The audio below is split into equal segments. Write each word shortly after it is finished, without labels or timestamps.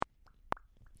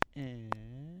And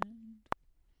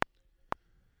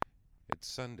it's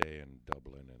Sunday in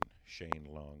Dublin, and Shane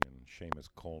Long and Seamus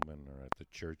Coleman are at the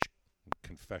church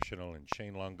confessional, and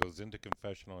Shane Long goes into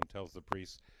confessional and tells the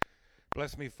priest,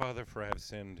 "Bless me, Father, for I have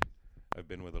sinned. I've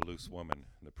been with a loose woman."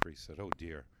 And the priest said, "Oh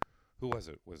dear, who was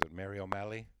it? Was it Mary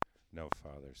O'Malley?" "No,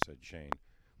 Father," said Shane.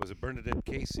 "Was it Bernadette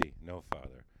Casey?" "No,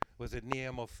 Father." "Was it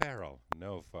Niamh O'Farrell?"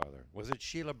 "No, Father." "Was it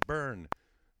Sheila Byrne?"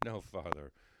 "No,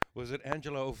 Father." "Was it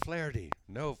Angela O'Flaherty?"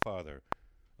 "No, Father."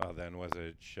 "Oh, then was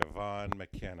it Siobhan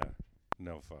McKenna?"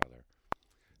 "No, Father."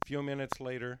 A few minutes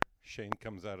later, Shane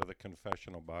comes out of the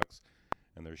confessional box,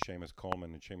 and there's Seamus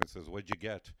Coleman, and Seamus says, "What'd you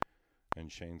get?"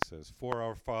 And Shane says, 4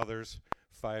 Our Fathers,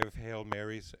 5 Hail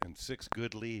Marys, and 6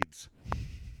 good leads.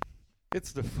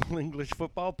 It's the Full English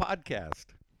Football Podcast.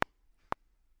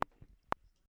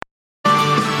 Will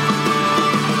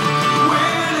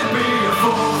it be a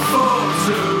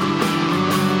 4-4-2?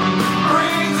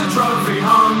 Bring the trophy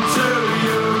home to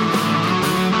you.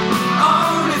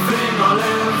 Only thing I'll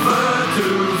ever do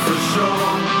for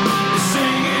sure is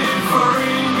sing it for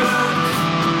England.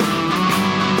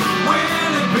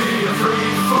 Will it be a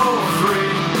 3-4-3?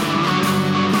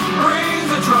 Bring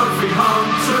the trophy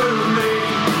home to me.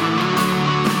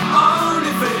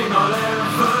 Only thing I'll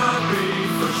ever be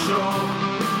for sure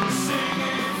is sing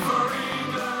it for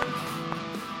England.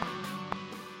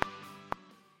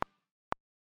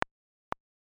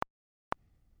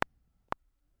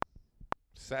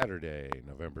 Saturday,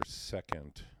 November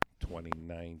 2nd,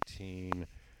 2019.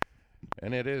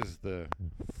 And it is the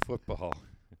Full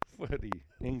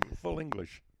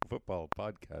English Football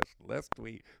Podcast, lest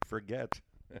we forget,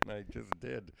 and I just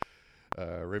did.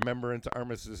 Remembrance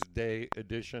Armistice Day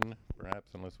edition,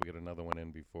 perhaps, unless we get another one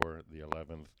in before the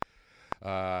 11th.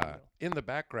 In the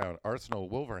background, Arsenal,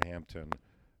 Wolverhampton,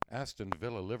 Aston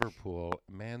Villa, Liverpool,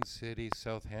 Man City,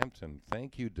 Southampton.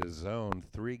 Thank you, DAZN.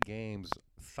 3 games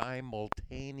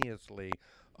simultaneously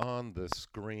on the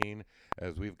screen,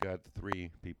 as we've got 3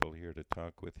 people here to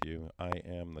talk with you. I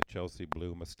am the Chelsea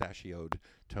Blue mustachioed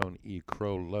Tone E.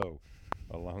 Crowlow,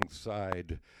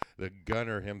 alongside the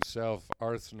gunner himself,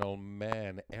 Arsenal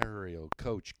man, Ariel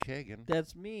Coach Kagan,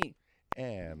 that's me.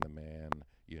 and the Man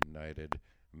United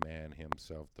man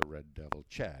himself, the Red Devil,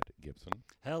 Chad Gibson.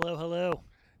 Hello, hello.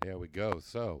 There we go.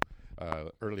 So,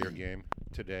 earlier game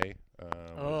today,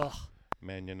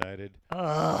 Man United.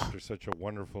 After such a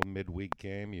wonderful midweek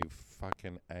game, you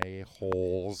fucking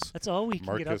a-holes. That's all we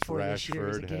can get up Marcus for this year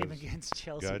is a Rashford game has against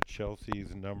Chelsea. Got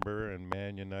Chelsea's number, and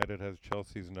Man United has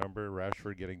Chelsea's number.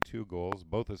 Rashford getting 2 goals,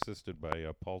 both assisted by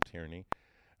Paul Tierney,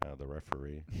 the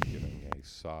referee, giving a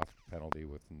soft penalty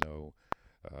with no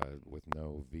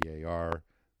VAR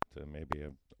to maybe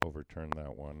overturn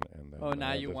that one. And then,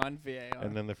 Now you want VAR.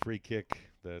 And then the free kick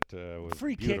that was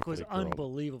Free kick was beautifully curled.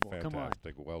 unbelievable. Come on.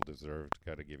 Fantastic, well-deserved.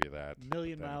 Got to give you that.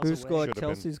 Million Then miles Who away. scored Should've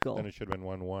Chelsea's goal? Then it should have been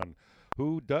 1-1.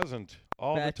 Who doesn't?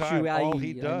 All the time. All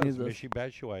he Batshuayi, I does, knew this. Michy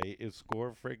Batshuayi, is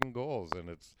score freaking goals. And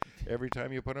it's every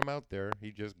time you put him out there,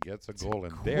 he just gets a goal.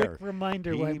 And there, Quick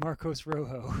reminder why he- Marcos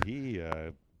Rojo. he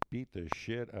beat the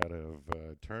shit out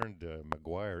of, turned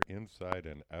Maguire inside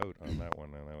and out on that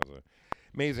one. And that was an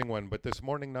amazing one. But this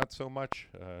morning, not so much.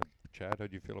 Chad,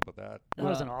 how'd you feel about that? That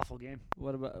was Well, an awful game.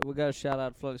 What about, we got to shout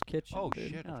out Flo's Kitchen. Oh,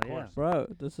 dude. shit, Oh, of yeah. course. Bro,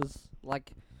 this is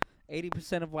like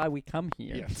 80% of why we come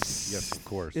here. Yes, of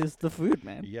course. Is the food,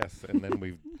 man. Yes, and then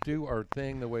we do our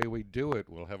thing the way we do it.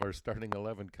 We'll have our starting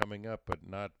 11 coming up, but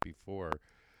not before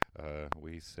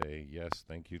we say yes,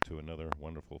 thank you to another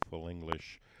wonderful Full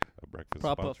English breakfast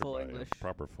Proper sponsored Full by English.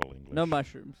 Proper Full English. No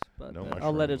mushrooms, but No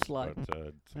I'll let it mushrooms, slide.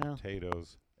 But, some Well,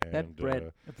 potatoes and that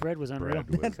bread. The bread was unreal. bread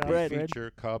was That the bread.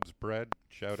 feature. Cobb's bread.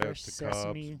 Shout out Fresh to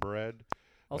sesame. Cobb's bread.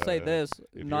 I'll say this,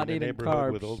 If not you're in a eating neighborhood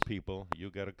carbs. with old people, you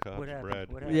got a Cobb's happened?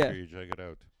 bread. What Make happened? sure you check it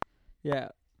out. Yeah.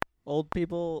 Old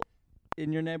people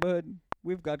in your neighborhood,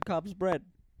 we've got Cobb's bread.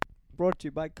 Brought to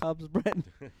you by Cobb's bread.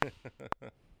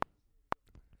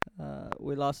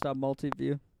 We lost our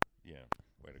multi-view. Yeah,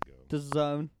 way to go. The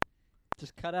zone.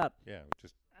 Just cut out. Yeah,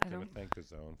 just I give a don't. thank to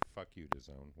Zone. Fuck you to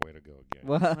Zone. Way to go again.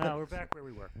 Wow, we're back where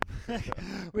we were.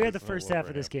 We had the first half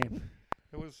of this game.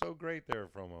 It was so great there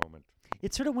for a moment.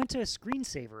 It sort of went to a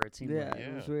screensaver, it seemed Yeah, like.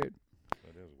 it was Yeah. weird.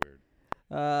 It is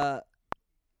weird.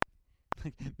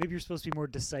 Maybe you're supposed to be more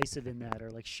decisive in that, or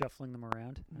like shuffling them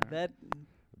around. I don't know. That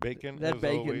Bacon, That as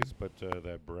bacon. always, but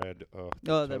that bread,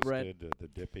 the bread. toasted, the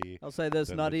dippy. I'll say this: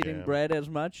 Then not the eating jam. bread as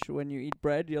much. When you eat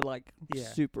bread, you're like Yeah.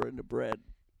 super into bread.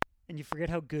 And you forget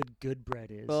how good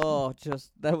bread is. Oh,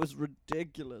 just that was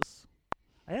ridiculous.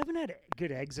 I haven't had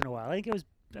good eggs in a while. I think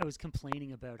I was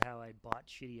complaining about how I bought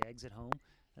shitty eggs at home.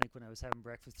 I think when I was having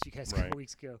breakfast with you guys a Right. couple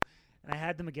weeks ago, And I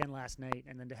had them again last night,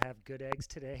 and then to have good eggs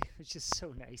today, it's just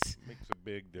so nice. Makes a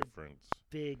big difference.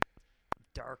 Big,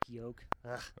 dark yolk.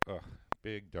 Ugh.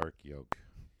 Big dark yolk.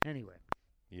 Anyway.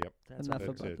 Yep. That's Enough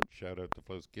That's about it. Shout out to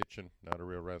Flo's Kitchen, not a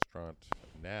real restaurant.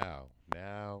 Now,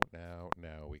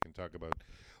 we can talk about,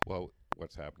 well,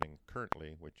 what's happening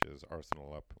currently, which is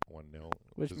Arsenal up 1-0.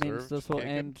 Which Deserved, means this will Kagan?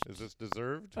 end. Is this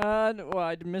deserved? Well,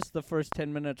 I missed the first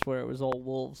 10 minutes where it was all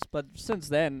Wolves, but since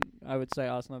then, I would say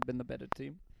Arsenal have been the better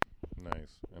team.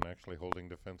 Nice. And actually holding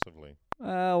defensively.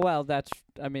 Well, it's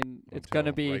going to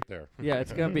Until be, right there. yeah,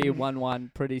 it's going to be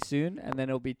 1-1 pretty soon, and then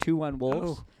it'll be 2-1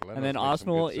 Wolves, and then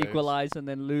Arsenal will equalize and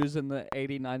then lose in the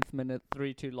 89th minute,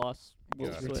 3-2 loss.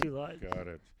 Wolves Got it. win. Too loud. Got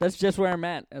it. That's just where I'm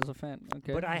at as a fan.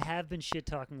 Okay. But I have been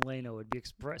shit-talking Leno. Would be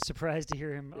surprised to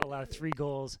hear him allow 3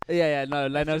 goals. Yeah, no,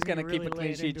 Leno's me going to keep really a clean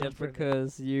laid sheet into him just for a bit.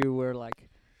 because you were like,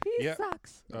 he Yeah.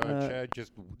 sucks. Chad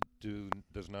just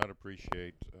does not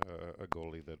appreciate a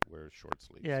goalie that wears short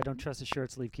sleeves. Yeah, I don't trust a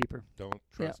short sleeve keeper. Don't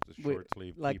trust a we- short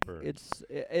sleeve Like, keeper.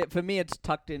 for me, it's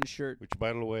tucked in shirt. Which,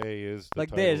 by the way, is the Like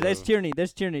title there's of- Tierney.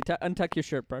 Untuck your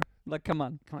shirt, bro. Like, come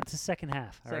on. Come on, it's the second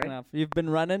half. All Second right. half. You've been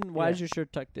running. Why is Yeah. your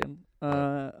shirt tucked in?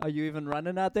 Are you even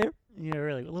running out there? Yeah,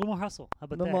 really. A little more hustle. How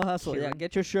about No that? more hustle. Yeah, Kieran?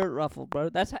 get your shirt ruffled, bro.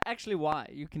 That's actually why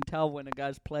you can tell when a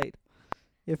guy's played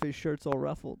if his shirt's all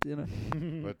ruffled. You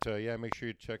know. But yeah, make sure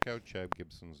you check out Chad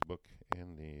Gibson's book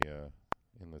in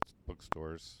the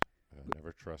bookstores.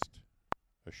 Never trust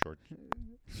a short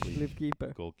Sleeve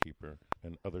keeper. goalkeeper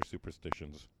and other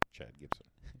superstitions. Chad Gibson.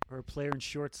 Or a player in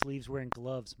short sleeves wearing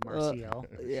gloves. Martial.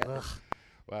 Yeah. Ugh.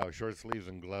 Wow, short sleeves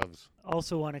and gloves.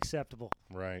 Also unacceptable.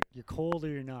 Right. You're cold or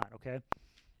you're not, okay?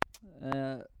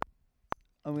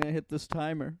 I'm gonna hit this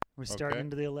timer. We're starting Okay.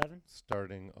 into the 11.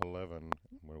 Starting 11,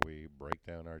 where we break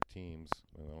down our teams.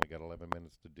 We've only got 11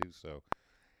 minutes to do so.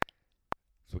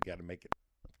 So we got to make it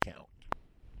count.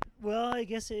 Well, I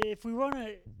guess if I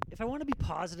want to be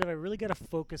positive, I really got to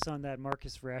focus on that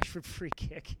Marcus Rashford free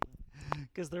kick,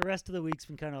 because the rest of the week's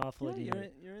been kind of awful. Yeah,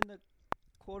 at you're in the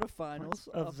quarterfinals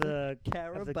of the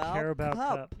Carabao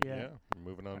Cup. Yeah. We're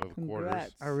moving on to the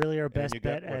Congrats. quarters. Are really our And best you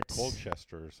got, bet at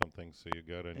Colchester or something, so you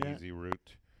got an Yeah. easy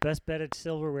route best bet at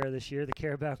silverware this year, the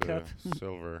Carabao to Cup.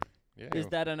 silver. Yeah. Is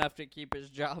that enough to keep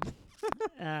his job?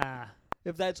 Ah,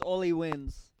 If that's all he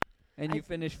wins, and you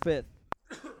finish 5th.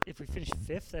 if we finish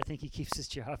 5th, I think he keeps his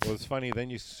job. Well, it's funny. Then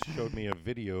you showed me a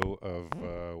video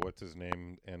of what's his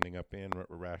name ending up in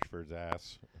Rashford's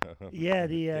ass. Yeah,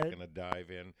 the taking a dive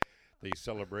in. The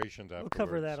celebrations we'll afterwards.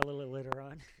 cover that a little later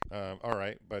on. All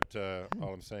right, but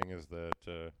all I'm saying is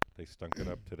that they stunk it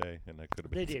up today, and that could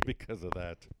have They been did. because of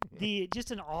that.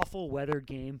 Just an awful weathered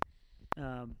game.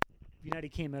 United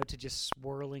came out to just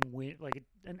swirling wind, like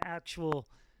an actual,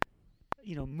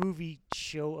 movie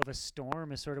show of a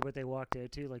storm is sort of what they walked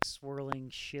out to, like swirling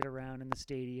shit around in the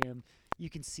stadium. You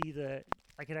can see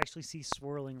I could actually see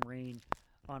swirling rain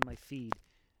on my feed.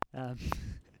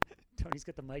 Tony's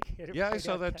got the mic hit. Yeah, I right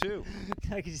saw at that too.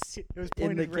 I could just see it was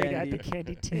In the pointed right at the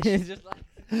candy. candy dish. It's just like,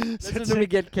 So listen it's to me like-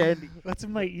 get candy. What's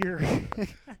in my ear?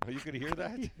 Oh, you could hear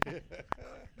that?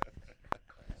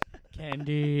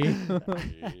 Candy.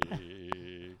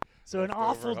 So an Leftover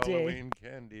awful day. Halloween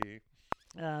candy.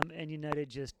 And United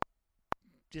just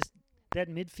that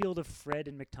midfield of Fred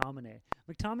and McTominay.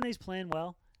 McTominay's playing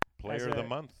well. Player of the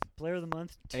month. Player of the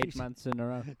month. 8 months in a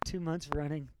row. 2 months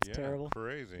running. It's Yeah, terrible.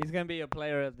 crazy. He's gonna be a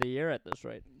player of the year at this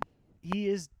rate. He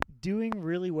is doing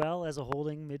really well as a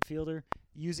holding midfielder,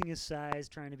 using his size,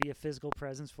 trying to be a physical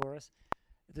presence for us.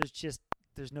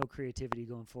 There's no creativity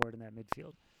going forward in that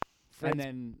midfield. And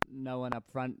then no one up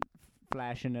front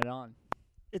flashing it on.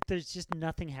 There's just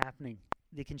nothing happening.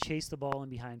 They can chase the ball in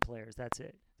behind players. That's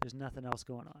it. There's nothing else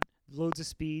going on. Loads of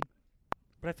speed.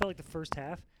 But I felt like the first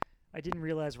half, I didn't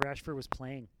realize Rashford was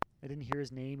playing. I didn't hear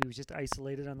his name. He was just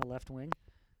isolated on the left wing.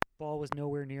 Ball was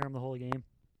nowhere near him the whole game.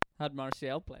 How'd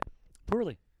Martial play?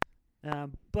 Poorly.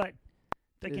 But,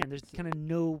 again, there's kind of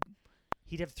no...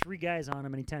 He'd have 3 guys on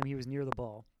him anytime he was near the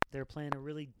ball. They're playing a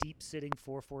really deep-sitting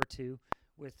 4-4-2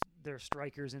 with their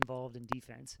strikers involved in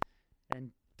defense.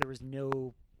 And there was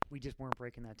no... We just weren't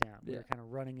breaking that down. We Yeah. were kind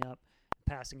of running up,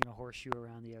 passing in a horseshoe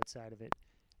around the outside of it.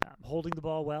 Holding the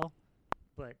ball well,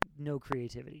 but no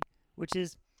creativity. Which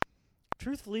is,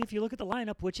 truthfully, if you look at the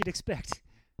lineup, what you'd expect.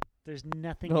 There's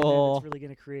nothing in there Oh. that's really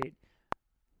going to create...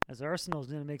 As Arsenal's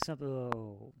going to make something...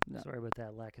 Oh, No. sorry about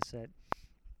that, Lacazette.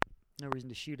 No reason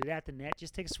to shoot it at the net.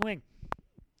 Just take a swing.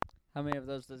 How many of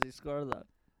those does he score though?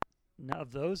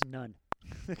 Of those, none.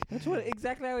 That's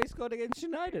exactly how he scored against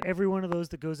United. Every one of those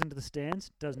that goes into the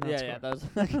stands does not score. Yeah, those.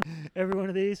 Every one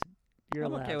of these, you're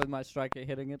I'm allowed. okay with my striker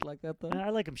hitting it like that though. I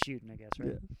like him shooting, I guess,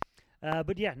 right?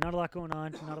 But yeah, not a lot going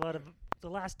on. Not a lot of the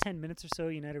last 10 minutes or so,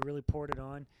 United really poured it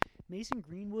on. Mason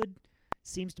Greenwood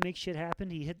seems to make shit happen.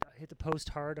 He hit the post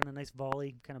hard on a nice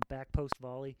volley, kind of back post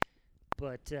volley,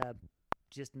 but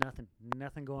just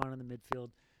nothing going on in the midfield.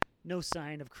 No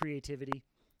sign of creativity.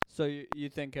 So you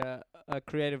think a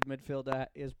creative midfielder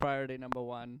is priority number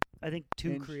one? I think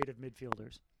two creative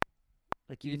midfielders.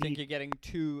 Like you think you're getting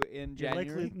two in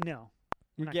January? Likely, no.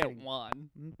 You get one.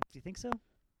 Do you think so?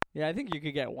 Yeah, I think you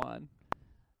could get one.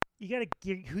 You got to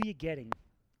get who you getting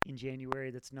in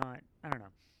January that's not, I don't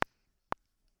know.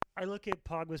 I look at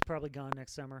Pogba's probably gone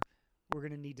next summer. We're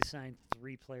going to need to sign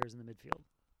 3 players in the midfield.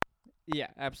 Yeah,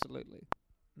 absolutely.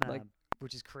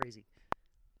 Which is crazy.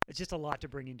 It's just a lot to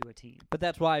bring into a team. But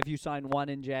that's why if you sign one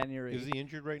in January, is he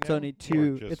injured right now? It's only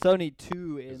two. It's only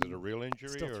two in. Is it a real injury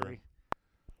still or 3?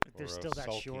 Like they're still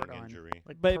that short injury? on.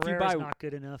 Like but Pereira's if you buy, not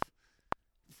good enough.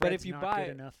 But Fred's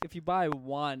if you buy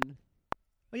one,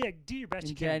 well, yeah, do your best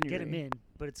you can get him in.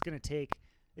 But it's going to take.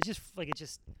 It's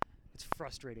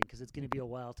frustrating because it's going to be a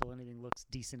while till anything looks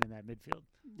decent in that midfield.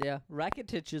 Yeah,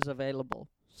 Rakitic is available,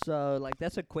 so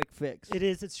that's a quick fix. It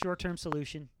is. It's short-term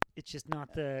solution. It's just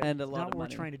not and a lot not of what we're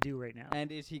money. trying to do right now. And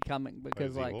is he coming?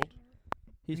 Because is he old?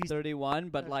 he's 31,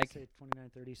 but I say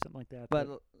 29, 30, something like that.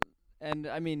 But and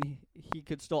I mean he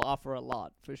could still offer a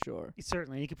lot for sure.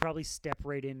 Certainly, he could probably step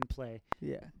right in and play.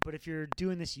 Yeah. But if you're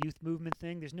doing this youth movement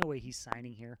thing, there's no way he's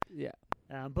signing here. Yeah.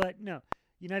 But no,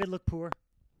 United looked poor,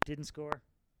 didn't score.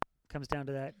 Comes down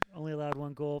to that. Only allowed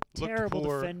 1 goal. Terrible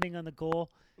defending on the goal.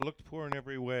 Looked poor in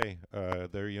every way.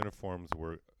 Their uniforms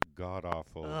were god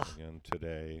awful again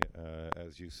today.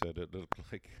 As you said, it looked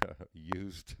like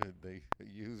used. They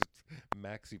used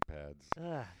maxi pads.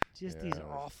 Just these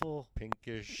awful,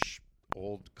 pinkish,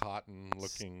 old cotton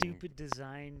looking. Stupid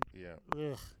design. Yeah.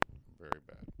 Ugh. Very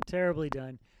bad. Terribly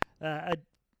done.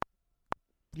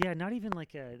 Yeah, not even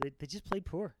they just played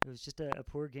poor. It was just a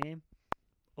poor game.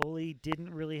 Ole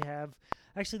didn't really have.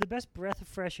 Actually, the best breath of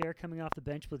fresh air coming off the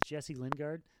bench was Jesse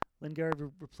Lingard. Lingard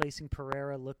replacing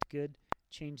Pereira looked good.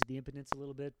 Changed the impotence a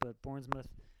little bit, but Bournemouth.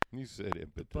 You said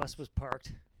impotence. The bus was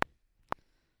parked.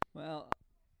 Well,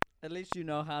 at least you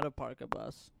know how to park a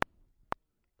bus.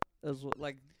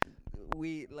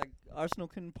 Arsenal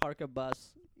can park a bus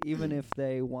even if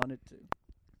they wanted to.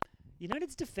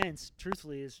 United's defense,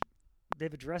 truthfully, is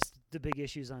they've addressed the big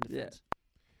issues on defense. Yeah.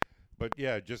 But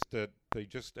yeah, just that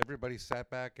everybody sat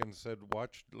back and said,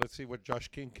 let's see what Josh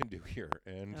King can do here.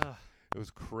 And it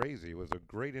was crazy. It was a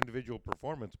great individual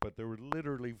performance, but there were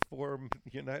literally 4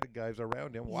 United guys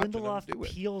around him watching him do it.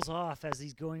 Lindelof peels off as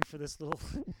he's going for this little...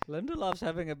 Lindelof's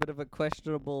having a bit of a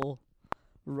questionable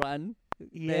run.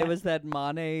 Yeah. There was that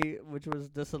Mane, which was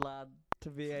disallowed to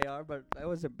VAR, but that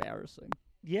was embarrassing.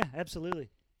 Yeah,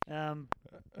 absolutely. And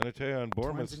I tell you, on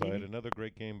Bournemouth's side, another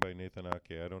great game by Nathan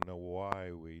Ake. I don't know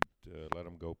why we let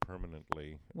him go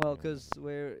permanently. Well, because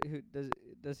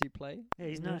does he play? Yeah,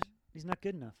 he's not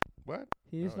good enough. What?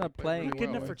 He's not playing. He's good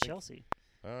enough for Chelsea.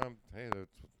 Hey,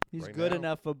 he's good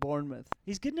enough for Bournemouth.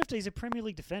 He's good enough. He's a Premier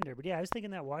League defender. But yeah, I was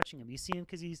thinking that watching him. You see him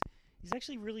because he's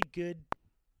actually really good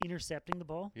intercepting the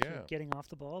ball, getting off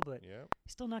the ball, but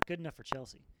he's still not good enough for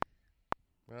Chelsea.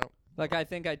 Well. I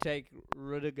think I take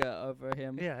Rudiger over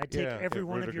him. Yeah, I take every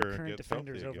one of your current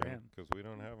defenders over him. Because we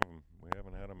don't have him. We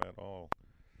haven't had him at all.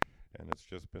 And it's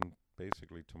just been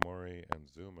basically Tomori and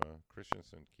Zuma.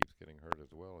 Christensen keeps getting hurt as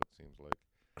well, it seems like.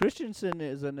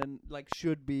 Christensen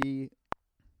should be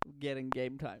getting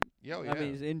game time. Yeah. I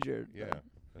mean, he's injured. Yeah,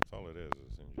 that's all it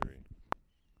is injury.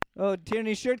 Oh,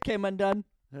 Tierney's shirt came undone.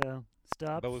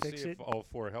 Stop, but we'll fix see it. if all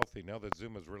 4 are healthy. Now that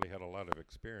Zuma's really had a lot of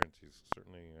experience, he's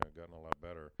certainly gotten a lot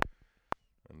better.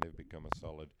 And they've become a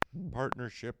solid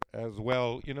partnership as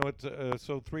well. You know, it's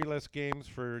so 3 less games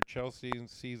for Chelsea in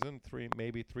season,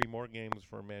 maybe 3 more games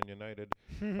for Man United.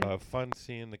 Fun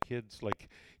seeing the kids,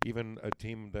 even a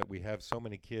team that we have so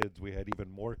many kids, we had even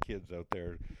more kids out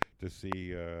there to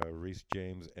see Reece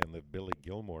James and the Billy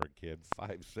Gilmore kid,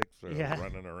 5'6",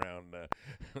 running around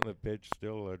on the pitch,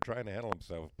 still trying to handle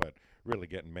himself, but really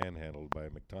getting manhandled by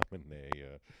McTominay.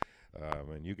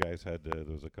 And you guys had there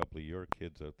was a couple of your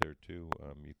kids out there too.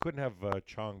 You couldn't have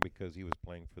Chong because he was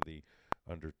playing for the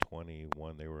under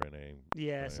 21. They were in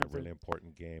a really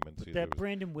important game, and so that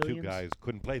Brandon Williams, 2 guys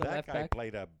couldn't play. That guy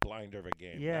played a blinder of a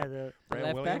game. Yeah,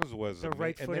 Brandon Williams was the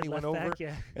right-footed left back.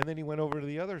 Yeah, and then he went over to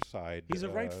the other side. He's a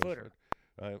right footer.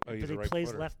 But he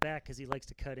plays left back because he likes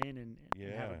to cut in and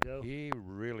have it go. He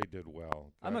really did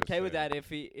well. I'm okay with that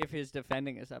if his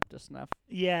defending is up to snuff.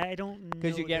 Yeah, I don't know.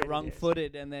 Because you get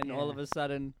wrong-footed and then all of a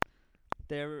sudden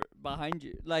they're behind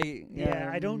you.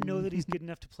 I don't know that he's good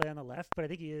enough to play on the left, but I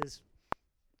think he is.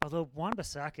 Although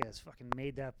Wan-Bissaka has fucking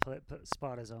made that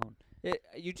spot his own.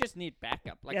 You just need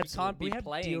backup. Like Yeah, you can't be we have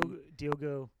playing.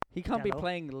 Diogo. He can't be Dalot.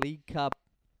 playing League Cup.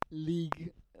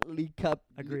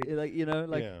 Agreed. Like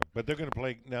yeah, but they're going to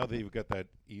play now that you've got that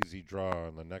easy draw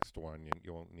on the next one.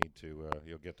 You won't need to.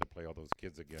 You'll get to play all those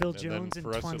kids again. Phil and Jones then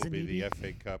and for us, it'll be the Twanzanibi.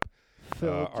 FA Cup.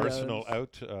 Phil Arsenal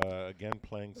Jones. out again,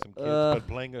 playing some kids,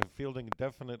 but fielding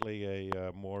definitely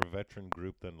a more veteran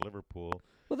group than Liverpool.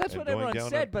 Well, that's and what going everyone down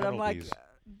said, on but I'm like, penalties.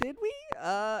 did we?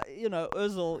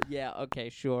 Ozil. Yeah, okay,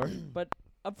 sure. But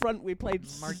up front, we played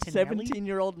Martinelli?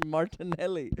 17-year-old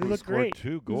Martinelli. Who Who looked scored great. 2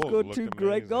 Who goals. scored looked 2 great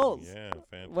amazing. goals. Yeah,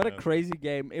 fantastic. What a crazy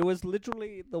game! It was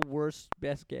literally the worst,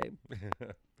 best game.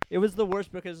 It was the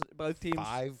worst because both teams.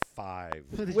 5-5.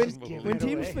 They When, just give when it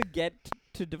teams away. forget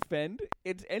to defend,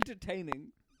 it's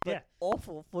entertaining, but Yeah.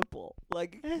 awful football.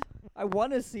 Like, I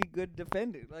want to see good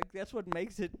defending. Like, that's what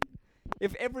makes it.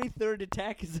 If every third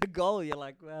attack is a goal, you're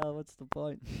like, well, what's the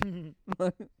point?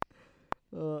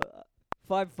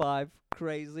 5-5,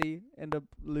 crazy. End up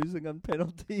losing on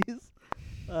penalties.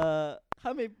 How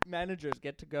many managers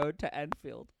get to go to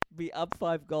Anfield, be up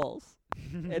 5 goals,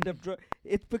 end up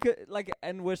it's because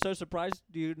and we're so surprised.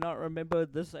 Do you not remember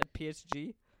this at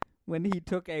PSG when he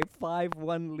took a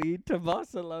 5-1 lead to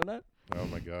Barcelona Oh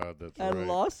my God, that's and right.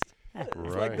 lost? It's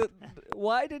like Right.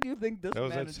 why did you think this That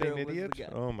was that manager same was the idiot? guy?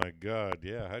 Oh my God,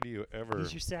 yeah. How do you ever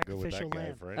He's your go with that sacrificial guy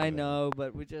lamb. for I anything? know,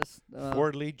 but we just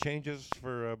 4 lead changes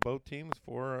for both teams.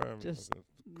 4. Just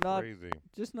it's not crazy.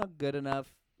 just not good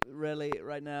enough, really,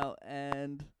 right now.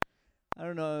 And I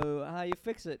don't know how you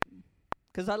fix it.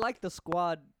 Because I like the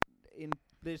squad.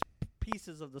 There's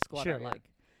pieces of the squad Sure, I yeah. like.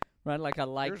 Right? Like I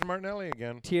like Here's Martinelli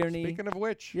again. Tierney. Speaking of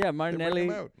which, Yeah, they bring Martinelli.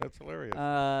 him out. That's hilarious.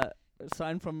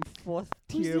 Signed from 4th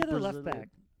Who's tier the other left Brazilian. back?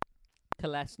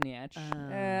 Kolasinac.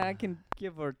 Ah. I can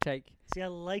give or take. See, I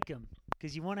like him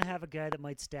because you want to have a guy that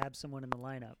might stab someone in the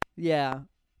lineup. Yeah.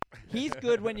 He's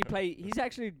good when you play. He's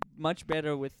actually much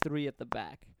better with 3 at the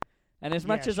back. And as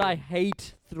much Yeah, as I sure.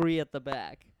 hate 3 at the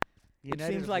back, United it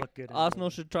seems have like looked good in Arsenal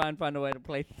it. should try and find a way to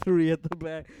play 3 at the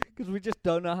back because we just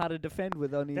don't know how to defend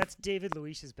with only. That's David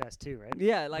Luiz's best too, right?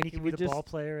 yeah, Like like he can we be the just ball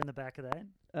player in the back of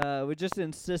that. we're just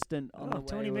insistent on the Oh, way.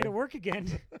 Tony made it work again.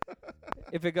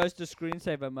 If it goes to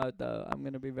screensaver mode, though, I'm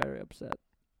gonna be very upset.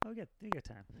 Oh, you got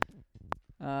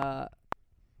time.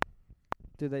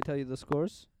 Do they tell you the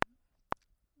scores?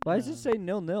 Why does it say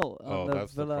 0-0 on oh, the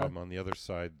that's the Villa? problem. On the other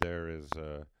side, there is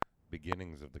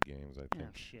beginnings of the games, I Oh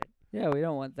think. shit. Yeah, we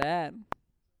don't want that.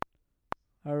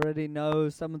 I already know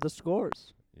some of the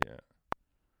scores. Yeah.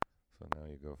 So now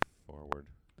you go forward.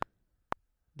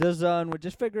 The zone, we'll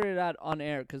just figure it out on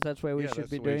air because that's where we yeah, should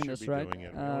that's be the way you doing should this, be right? Doing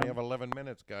it. We only have 11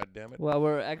 minutes, God damn it. Well,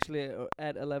 we're actually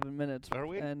at 11 minutes. Are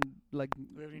we? And, like,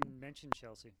 We haven't even mentioned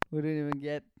Chelsea. we didn't even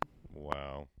get...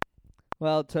 Wow.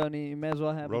 Well, Tony, you may as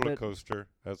well have a Roller bit... coaster.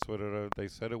 That's what they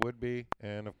said it would be,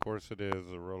 and of course it is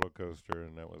a roller coaster.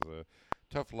 And that was a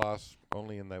tough loss,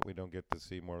 only in that we don't get to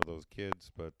see more of those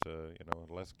kids. But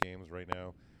less games right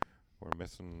now. We're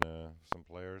missing some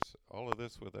players. All of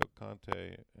this without Conte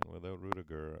and without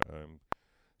Rudiger. I'm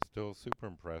still super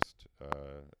impressed.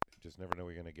 Just never know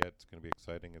what you're going to get. It's going to be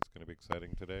exciting. It's going to be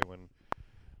exciting today when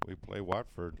we play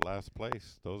Watford, last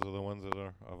place. Those are the ones that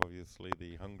are obviously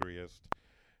the hungriest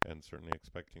and certainly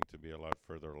expecting to be a lot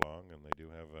further along. And they do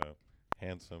have a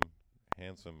handsome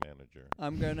manager.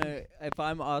 I'm going to... If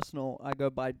I'm Arsenal, I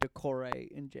go buy Decore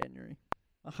in January.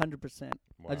 100%.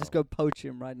 I just Wow. go poach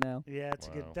him right now. Yeah, it's a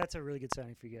good. Wow. That's a really good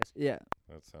signing for you guys. Yeah.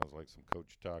 That sounds like some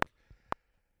coach talk.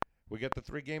 We get the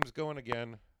 3 games going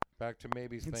again. Back to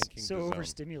maybe It's thanking so DAZN.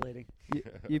 overstimulating.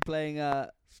 You playing...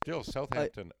 Still,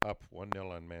 Southampton up 1-0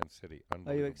 on Man City. Are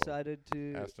Unbelievable. you excited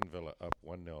to... Aston Villa up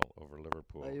 1-0 over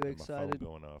Liverpool. Are you And my phone excited?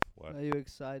 going off. What? Are you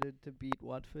excited to beat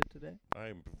Watford today?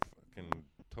 I'm fucking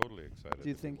totally excited. Do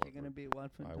you to think beat you're going to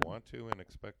Watford. beat Watford? I want to and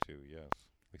expect to. Yes,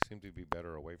 we seem to be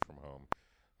better away from home.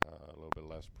 A little bit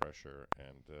less pressure,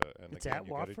 and It's again, at you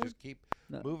got to Watford? just keep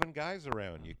No. moving guys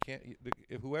around. You can't.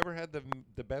 Whoever had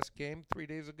the best game 3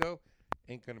 days ago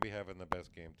ain't going to be having the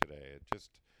best game today. It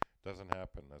just doesn't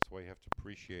happen. That's why you have to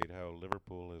appreciate how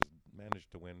Liverpool has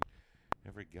managed to win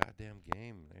every goddamn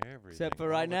game. Everything. for all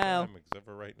right the now. time, except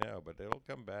for right now, but it'll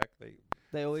come back. They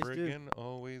They always do. friggin'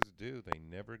 always do. They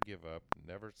never give up,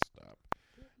 never stop.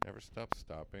 Never stop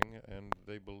stopping, and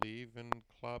they believe in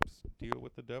Klopp's deal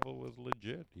with the devil was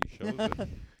legit. He shows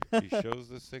it. He shows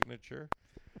the signature.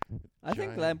 I think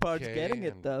Giant Lampard's K getting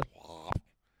it, and though.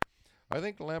 I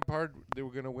think Lampard, they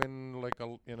were going to win like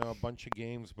a bunch of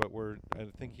games, but I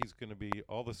think he's going to be,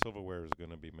 all the silverware is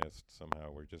going to be missed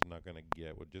somehow. We're just not going to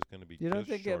get. We're just going to be. You don't just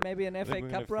think short. maybe an I FA think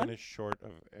we're Cup gonna run? finish short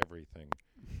of everything.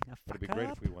 Now, But it'd be fuck great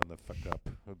up. if we won the fuck up.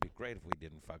 It would be great if we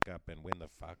didn't fuck up and win the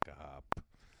fuck up.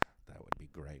 That would be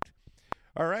great.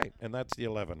 All right, and that's the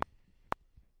 11.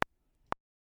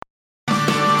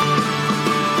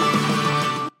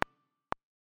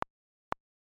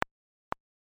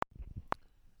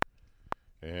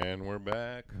 And we're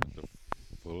back. The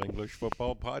Full English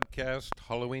Football Podcast,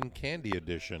 Halloween Candy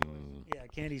Edition. Yeah,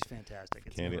 candy's fantastic.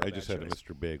 It's Candy. never a I bad just had a choice.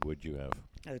 Mr. Big. What'd you have?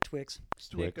 Twix.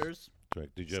 Snickers.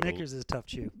 Twix. Snickers is a tough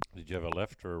chew. Did you have a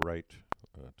left or a right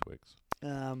Twix?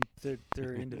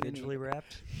 They're individually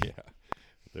wrapped. Yeah.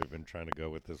 They've been trying to go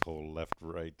with this whole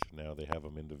left-right. Now they have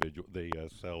them individual. They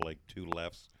sell like 2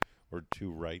 lefts or 2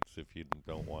 rights if you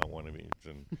don't want one of each.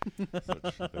 And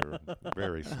such. They're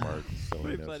very smart. Pretty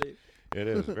silliness. funny. It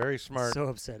is very smart. So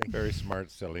upsetting. Very smart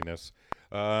silliness.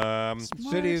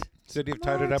 City have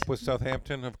tied it up with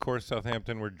Southampton. Of course,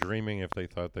 Southampton were dreaming if they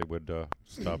thought they would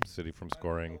stop City from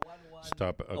scoring.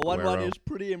 Stop A Aguero. 1-1 is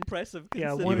pretty impressive. Yeah,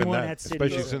 considering- 1-1 Even that, at City.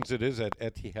 especially since it is at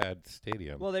Etihad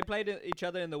Stadium. Well, they played each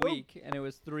other in the week, and it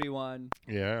was 3-1.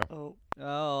 Yeah. Oh,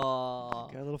 Oh.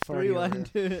 got a little farty over 3-1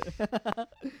 to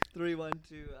 3-1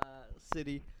 to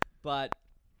City, but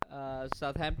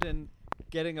Southampton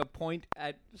getting a point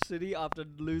at City after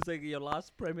losing your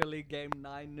last Premier League game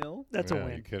 9-0. That's Yeah, a Are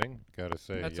you win. kidding? Gotta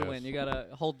say That's yes. a win. You gotta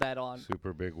hold that on.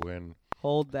 Super big win.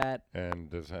 Hold that.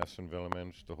 And does Aston Villa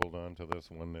manage to hold on to this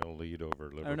 1-0 lead over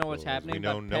Liverpool? I don't know what's As happening, we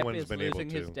know, but no Pep one's is been able losing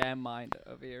his to. damn mind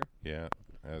over here. Yeah,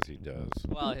 as he does.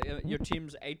 Well, your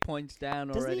team's 8 points down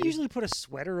Doesn't already. he usually put a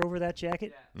sweater over that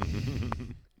jacket?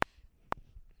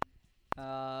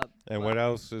 And what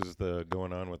else is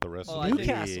going on with the rest Oh, of I the think-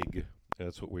 Newcastle. league?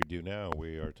 That's what we do now.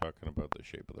 We are talking about the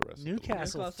shape of the rest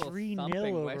Newcastle Newcastle 3-0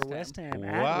 thumping over West Ham. West Ham. of the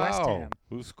league. At West Wow. Ham.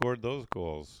 Who scored those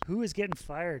goals? Who is getting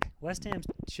fired? West Ham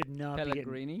should not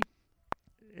Pellegrini.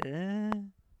 be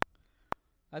getting...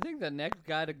 I think the next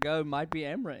guy to go might be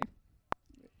Emery.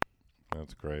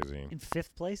 That's crazy. in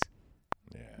 5th place?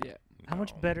 Yeah. Yeah. How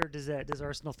much No. better does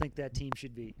Arsenal think that team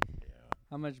should be?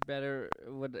 How much better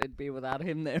would it be without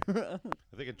him there?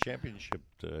 I think a championship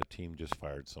team just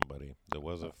fired somebody. There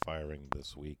was a firing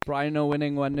this week. Brighton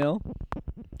winning 1-0.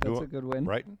 That's Who- a good win.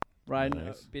 Brighton? Brighton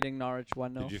Nice. beating Norwich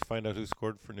 1-0. Did you find out who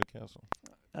scored for Newcastle?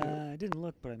 I didn't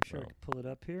look, but I'm sure I Oh. could pull it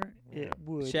up here. Yeah. It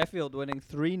would. Sheffield winning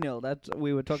 3-0. That's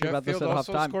we were talking about this Sheffield at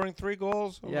also halftime. scoring 3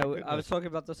 goals? Oh Yeah, my I was goodness. talking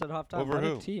about this at halftime. Over What a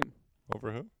who? team.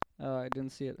 Over who? Oh, I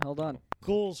didn't see it. Hold on.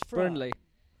 Goals from Burnley.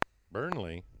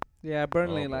 Burnley. Yeah,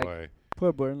 Burnley. Oh, like boy.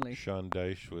 poor Burnley. Sean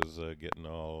Dyche was getting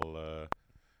all...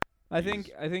 I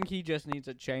think he just needs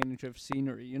a change of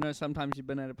scenery. You know, sometimes you've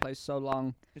been at a place so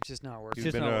long. It's just not working.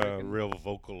 he's just been not a working. real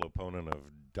vocal opponent of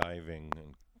diving.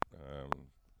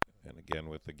 And again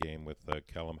with the game with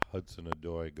Callum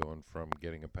Hudson-Odoi going from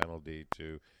getting a penalty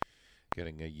to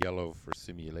getting a yellow for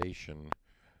simulation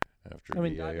after I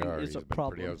mean, diving VAR. is He's a been pretty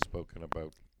problem. outspoken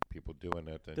about people doing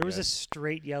it. And There was a yet-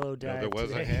 straight yellow No, dive. there was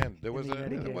today a hand. There in was the a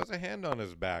United there game. was a hand on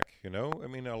his back. You know, I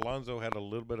mean, Alonso had a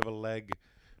little bit of a leg,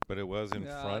 but it was in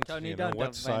Yeah, front. Tony, you know, don't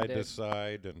what side to defend it.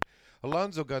 side, and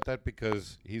Alonso got that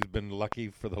because he's been lucky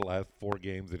for the last 4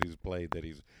 games that he's played that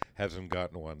he's hasn't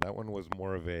gotten one. That one was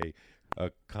more of a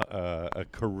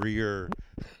career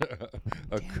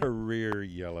career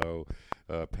yellow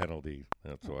penalty.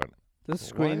 That's what. The Why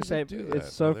screen does it save do is that?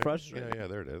 so Oh, there- frustrating. Yeah,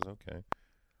 there it is. Okay.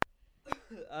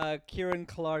 Kieran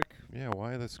Clark, Yeah,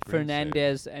 why the screen?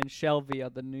 Fernandez, and Shelby are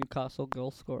the Newcastle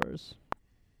goal scorers.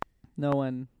 No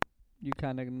one you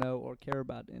kind of know or care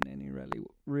about in any really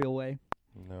real way.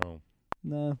 No.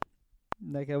 No.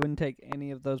 Like, I wouldn't take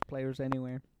any of those players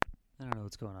anywhere. I don't know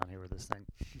what's going on here with this thing.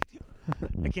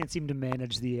 I can't seem to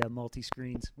manage the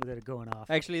multi-screens without it going off.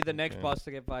 Actually, the next Okay. boss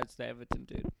to get fired is the Everton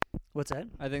dude. What's that?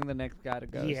 I think the next guy to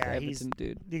go is the Yeah, he's- Everton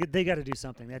dude. They got to do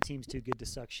something. That team's too good to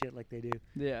suck shit like they do.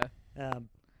 Yeah.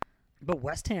 But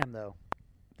West Ham, though,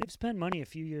 they've spent money a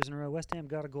few years in a row. West Ham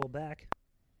got a goal back.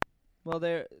 Well,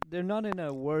 they're not in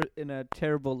a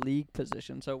terrible league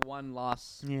position, so one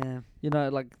loss. Yeah. You know,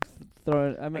 like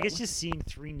throw. I I mean, guess just seeing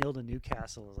 3-0 to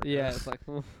Newcastle is like, yeah, ugh, it's like.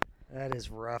 Oof. that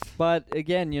is rough. But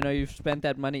again, you know, you've spent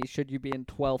that money. Should you be in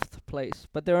 12th place?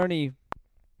 But they're only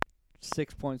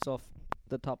 6 points off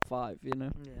the top 5. You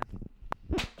know,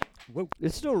 Yeah. Whoa.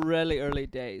 it's still really early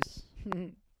days.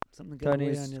 Something got away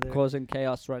on Tony's you there. causing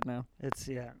chaos right now. It's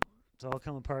all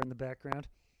coming apart in the background.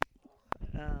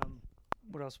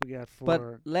 What else we got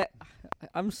for? But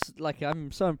I'm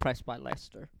so impressed by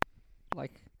Leicester,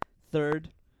 like 3rd.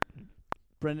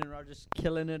 Brendan Rodgers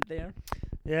killing it there.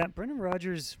 Yeah, Brendan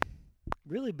Rodgers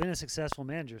really been a successful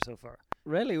manager so far.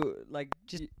 Really, like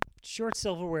Just short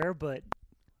silverware, but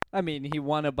I mean, he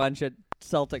won a bunch at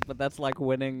Celtic, but that's like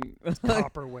winning.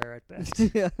 copperware at best.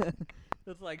 Yeah.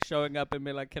 That's like showing up and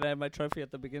be like, "Can I have my trophy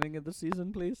at the beginning of the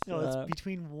season, please?" No, it's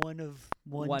between one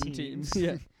one team. teams.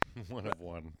 Yeah. One of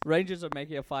one. Rangers are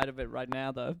making a fight of it right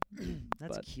now, though.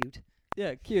 That's But- cute.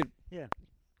 Yeah, cute. Yeah.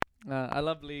 I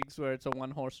love leagues where it's a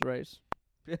one-horse race.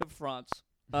 France.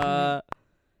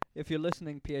 If you're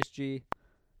listening, PSG,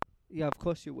 yeah, of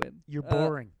course you win. You're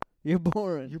boring. You're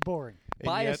boring. You're boring.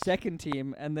 Buy And a yet, second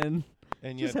team and then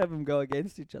and just yet have them go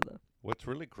against each other. what's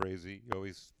really crazy, you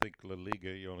always think La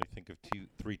Liga, you only think of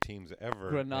 3 teams ever.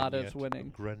 and Granada's yet winning.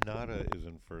 Granada is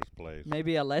in first place.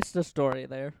 Maybe a Leicester story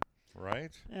there.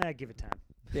 Right? Give it time.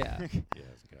 Yeah. Yeah,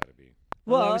 it's got to be.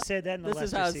 Well, I Well, always said that in the this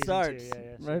is Leicester how it season starts, too.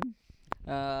 Yeah,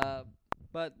 right?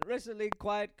 But recently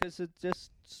quiet because it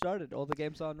just started. All the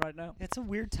games on right now. It's a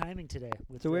weird timing today.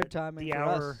 With It's a weird timing the for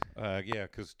hour. us. Yeah,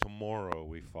 because tomorrow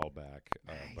we fall back.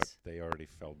 But Nice. they already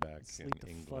fell back Sleep in the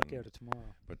England. fuck out of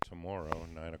tomorrow. But tomorrow,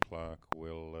 9 o'clock,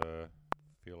 will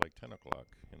feel like 10 o'clock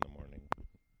in the morning.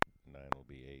 9 will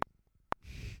be 8.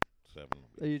 7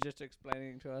 will Are be. you just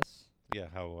explaining to us? Yeah,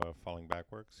 how falling back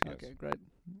works? Yes. Okay, great.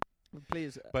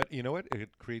 Please. But you know what?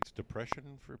 It creates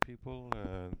depression for people.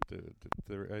 I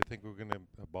think we're going to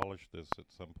abolish this at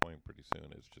some point pretty soon.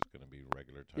 It's just going to be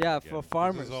regular time. yeah, again. for This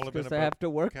farmers has all been because they about have to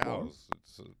work more. cows.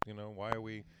 It's why are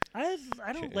we I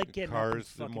don't like getting up and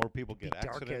cars? The fucking more people be get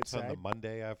dark accidents on the outside.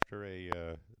 Monday after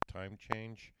a time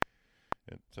change.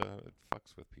 It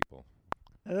fucks with people.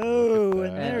 Oh, Look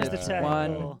and at there's the that.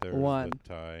 triangle. There's One. the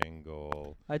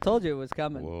triangle. I told you it was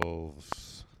coming.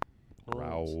 Wolves.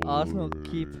 Wolves. Arsenal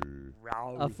keep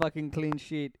Row. a fucking clean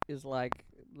sheet is like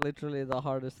literally the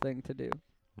hardest thing to do.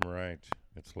 Right.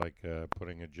 It's like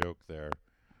putting a joke there.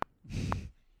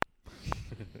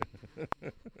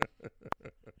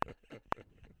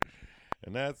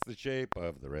 And that's the shape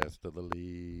of the rest of the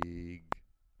league.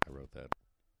 I wrote that.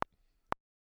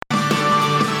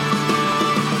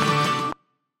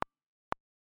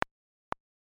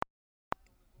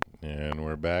 And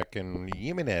we're back in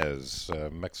Jimenez,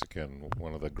 Mexican,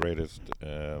 one of the greatest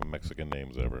Mexican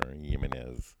names ever.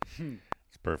 Jimenez.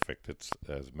 It's perfect. It's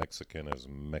as Mexican as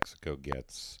Mexico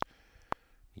gets.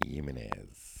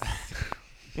 Jimenez.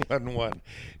 1-1.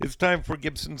 It's time for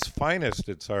Gibson's Finest.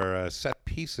 It's our set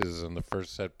pieces, and the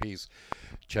first set piece,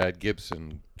 Chad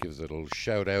Gibson gives a little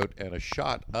shout out and a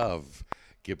shot of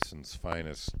Gibson's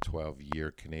Finest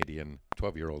 12-year-old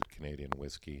Canadian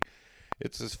whiskey.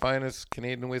 It's as fine as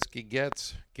Canadian whiskey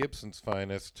gets. Gibson's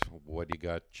Finest. What do you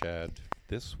got, Chad,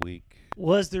 this week?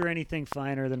 Was there anything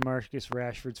finer than Marcus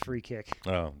Rashford's free kick?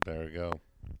 Oh, there we go.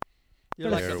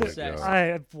 You're There like we obsessed. go.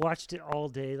 I've watched it all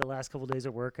day. The last couple of days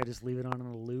at work, I just leave it on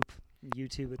a loop.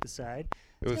 YouTube at the side.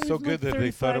 It was It's so not even good like that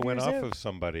they thought it 35 went years off out. of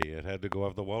somebody. It had to go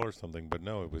off the wall or something. But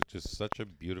no, it was just such a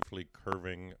beautifully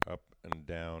curving up and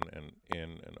down and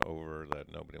in and over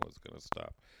that nobody was going to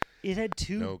stop. It had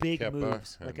two No big Kepa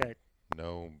moves. and Like a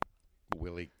No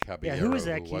Willie Caballero. who was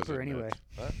that wasn't keeper anyway?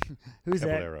 Huh? who's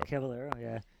Caballero. that? Caballero.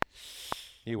 Yeah,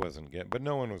 He wasn't getting, but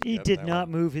no one was he getting did that not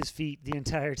one. move his feet the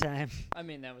entire time. I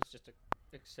mean, that was just a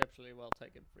exceptionally well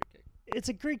taken free kick. It's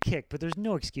a great kick, but there's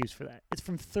no excuse for that. It's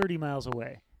from 30 miles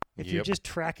away. If you're Yep. just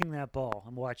tracking that ball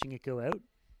and watching it go out,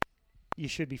 you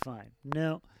should be fine.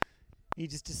 No, he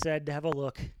just decided to have a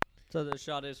look. So the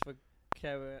shot is for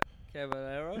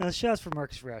Caballero. The shot's for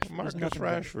Marcus Rashford. There's Marcus nothing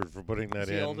about it. Rashford for putting that Is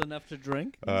he in. old enough to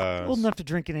drink? Old enough to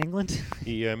drink in England.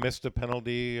 He missed a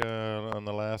penalty on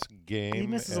the last game. He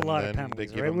misses a and lot of then penalties,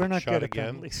 They gave right? him We're the not shot good at again.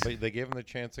 penalties. But they gave him the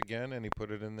chance again, and he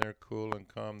put it in there cool and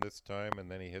calm this time, and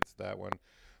then he hits that one,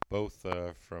 both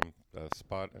from a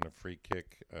spot and a free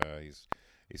kick.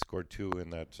 He scored 2 in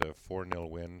that 4-0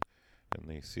 win in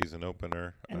the season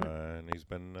opener, and he's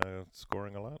been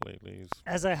scoring a lot lately. He's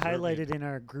As I certainly- highlighted in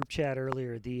our group chat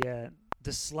earlier, the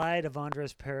slide of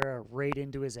Andres Pereira right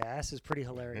into his ass is pretty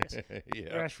hilarious.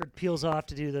 yeah. Rashford peels off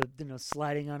to do the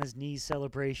sliding on his knees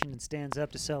celebration and stands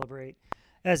up to celebrate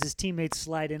as his teammates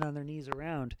slide in on their knees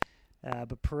around.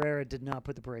 But Pereira did not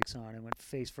put the brakes on and went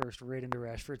face first right into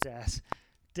Rashford's ass.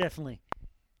 Definitely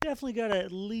got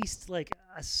at least like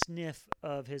a sniff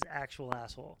of his actual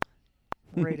asshole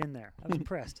right in there. I was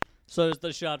impressed. So is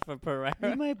the shot for He Pereira.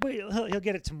 might, but he'll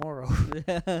get it tomorrow.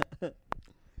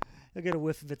 He'll get a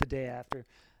whiff of it the day after.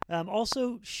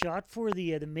 Also, shot for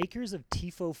the makers of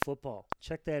Tifo Football.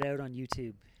 Check that out on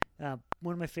YouTube.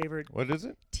 One of my favorite, What is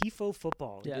it? Tifo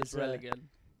Football. Yeah, It it's is, really good.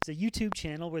 It's a YouTube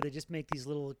channel where they just make these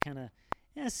little kind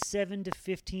of 7 to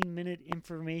 15 minute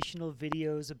informational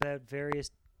videos about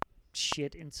various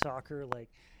shit in soccer. Like,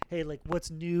 hey, like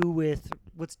what's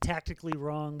what's tactically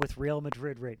wrong with Real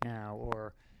Madrid right now,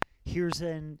 or here's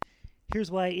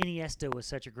why Iniesta was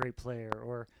such a great player,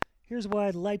 or here's why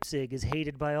Leipzig is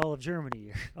hated by all of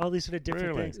Germany. All these sort of different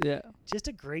Really? things. Yeah. Just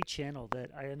a great channel that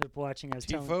I ended up watching. I was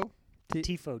telling Tifo?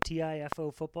 Tifo,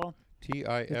 Tifo Football.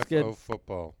 Tifo good.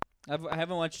 football. I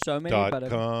haven't watched so many, but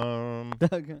 .com.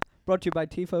 brought to you by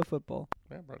Tifo Football.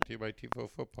 Yeah, brought to you by Tifo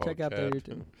Football. Check out their Chat.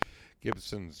 YouTube.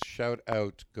 Gibson's shout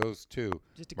out goes to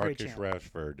Just a great Marcus channel.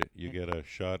 Rashford. You get a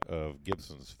shot of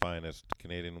Gibson's finest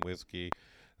Canadian whiskey.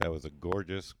 That was a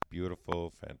gorgeous,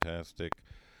 beautiful, fantastic,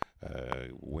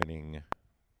 winning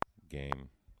game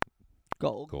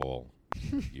goal.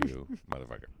 You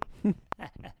motherfucker.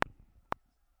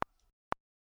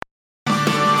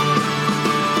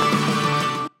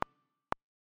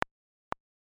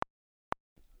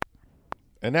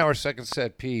 And now our second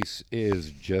set piece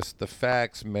is Just the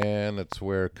Facts, man. That's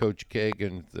where Coach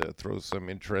Kagan throws some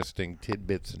interesting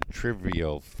tidbits and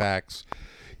trivial facts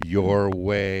your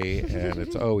way, and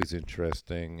it's always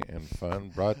interesting and fun.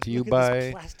 Brought to you Look at by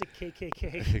this plastic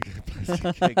KKK.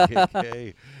 Plastic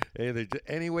KKK. Hey, there's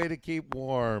any way to keep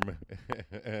warm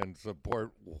and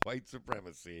support white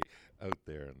supremacy out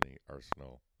there in the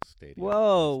Arsenal Stadium.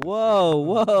 Whoa, whoa,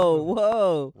 whoa,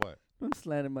 whoa. What? Don't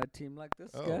slander my team like this,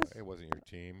 Oh, guys. it wasn't your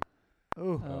team.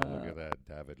 Oh, Oh, look at that.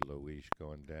 David Luiz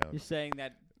going down. You're saying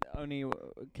that only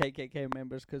KKK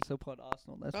members could support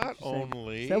Arsenal. That's Not what you're saying.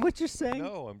 only. Is that what you're saying?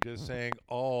 No, I'm just saying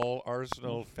all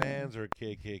Arsenal fans are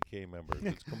KKK members.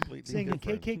 It's completely saying the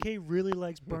different. KKK really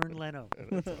likes Burn Leno.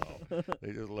 That's all.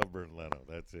 They just love Bernd Leno.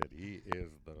 That's it. He is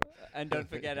the. And don't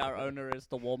forget, our owner is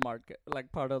the Walmart,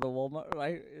 like part of the Walmart,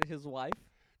 right? His wife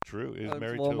True. Is Owns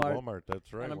married to Walmart. Walmart.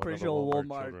 That's right. And I'm one pretty of the sure Walmart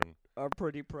Walmart children. are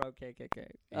pretty pro KKK.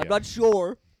 Yeah. I'm not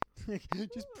sure.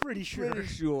 Just pretty sure. Pretty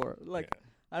sure. Like, Yeah.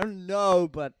 I don't know,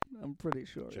 but I'm pretty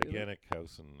sure. you know? Gigantic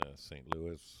house in St.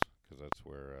 Louis, because that's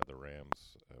where the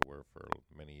Rams were for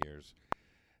many years.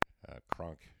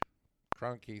 Cronky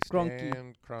Cronky.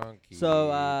 Stan, Cronky. So,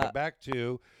 But back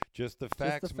to Just the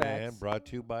Facts, man, Facts. brought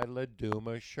to you by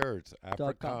Laduma Shirts.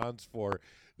 .com. Afrikaans for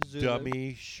Zulu.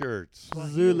 dummy shirts.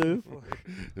 Zulu.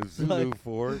 Zulu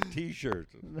for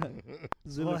T-shirts.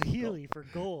 Zulu. Swahili for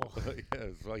goal. Yeah,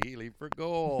 Swahili for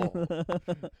goal.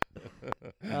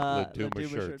 Laduma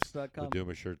Shirts. LadumaShirts.com.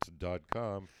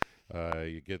 LadumaShirts.com.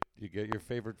 You get your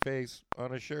favorite face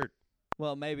on a shirt.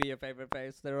 Well, maybe your favorite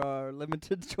face. There are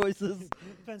limited choices.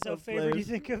 Depends how Of favorite you players.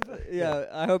 think of. Yeah,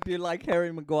 I hope you like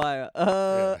Harry Maguire.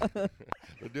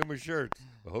 Laduma Shirts.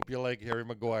 I hope you like Harry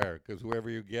Maguire, because whoever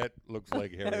you get looks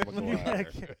like Harry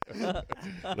Maguire.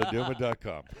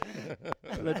 Laduma.com.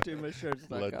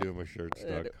 LadumaShirts.com.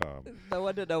 LadumaShirts.com. No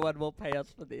wonder no one will pay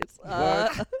us for this.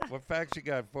 What facts you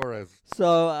got for us?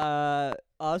 So,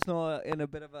 Arsenal in a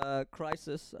bit of a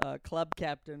crisis. Club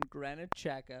captain Granit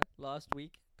Xhaka last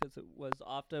week, because it was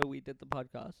after we did the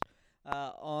podcast,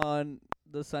 on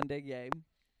the Sunday game,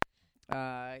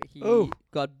 he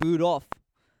got booed off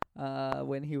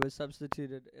when he was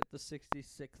substituted at the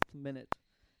 66th minute.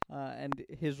 And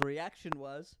his reaction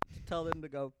was to tell them to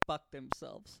go fuck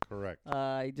themselves. Correct.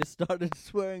 He just started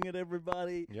swearing at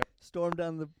everybody, Yep. stormed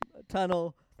down the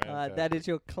tunnel. That Fantastic. is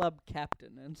your club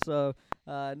captain. And so,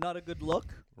 not a good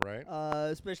look, Right?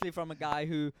 especially from a guy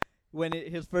who, when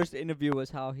his first interview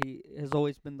was how he has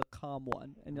always been the calm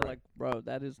one. And you're Right. like, bro,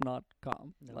 that is not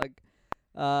calm. No. Like,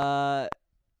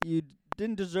 you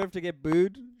didn't deserve to get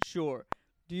booed? Sure.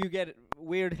 Do you get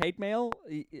weird hate mail?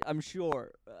 I'm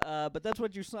sure. But that's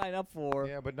what you sign up for.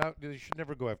 Yeah, but now you should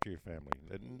never go after your family.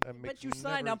 But you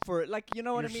sign up for it. Like, you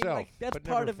know what I mean? Yourself, Like, that's but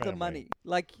part never of the family. money.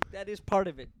 Like, that is part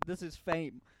of it. This is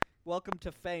fame. Welcome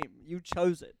to fame. You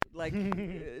chose it. Like,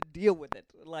 deal with it.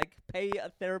 Like, pay a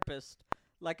therapist,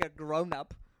 like a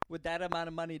grown-up, with that amount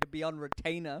of money to be on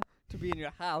retainer, to be in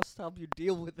your house, to help you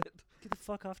deal with it. Get the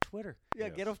fuck off Twitter. Yeah,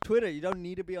 Yes. get off Twitter. You don't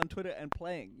need to be on Twitter and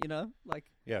playing, you know?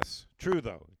 Like, Yes, true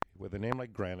though. With a name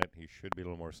like Granite, he should be a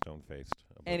little more stone-faced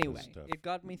about anyway, this stuff. it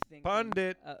got me thinking.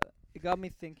 Pundit. It got me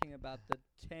thinking about the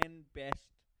 10 best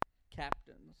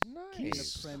captains in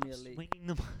Nice. the Premier League. Swinging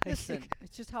the mic. Listen,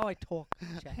 it's just how I talk,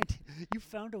 Chad. You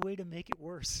found a way to make it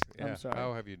worse. Yeah, I'm sorry.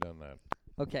 how have you done that?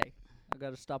 Okay, I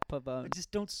gotta stop Pavone.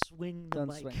 Just don't swing the Don't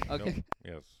mic. swing. Okay. Nope.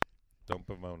 Yes. Don't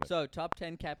bemoan it. So top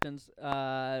 10 captains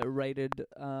rated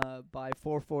by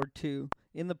 442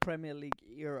 in the Premier League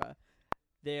era.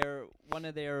 One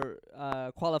of their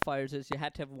qualifiers is you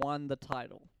had to have won the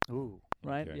title, Ooh.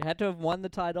 right? Okay. You had to have won the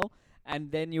title,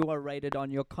 and then you are rated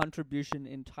on your contribution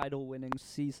in title-winning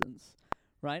seasons,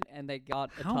 right? And they got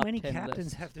a How top many 10 captains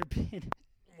list. have there been?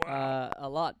 A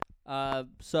lot.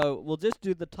 So we'll just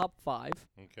do the top 5.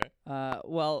 Okay.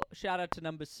 Well, shout out to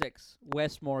number 6,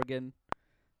 Wes Morgan.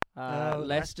 Leicester's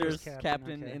Leicester's captain,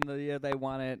 captain okay. in the year they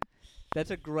won it.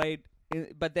 That's a great.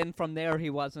 But then from there he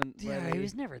wasn't. Yeah, really, he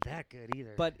was never that good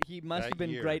either. But he must That have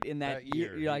been year, great in that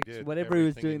year. he Like did whatever he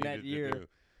was everything doing that needed to year. do.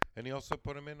 And he also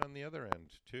put him in on the other end,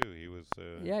 too. He was...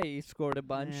 Yeah, he scored a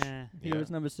bunch. Yeah. He Yeah. was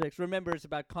number 6. Remember, it's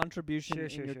about contribution Sure, in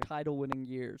sure, your sure. title-winning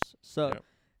years. So,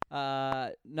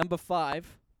 Yep. number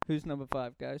 5. Who's number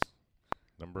 5, guys?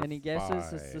 Number Any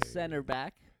guesses? It's the center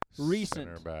back. Recent.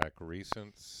 Center back.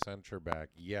 Recent center back.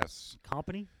 Yes.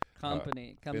 Company?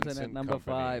 Company comes in at Vincent number Kompany,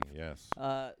 5. Yes.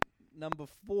 Number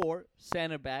 4,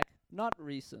 center back. Not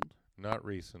recent. Not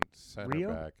recent. Center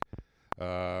Rio?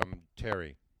 back.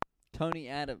 Terry. Tony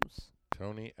Adams,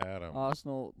 Tony Adams.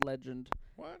 Arsenal legend.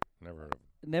 What? Never heard of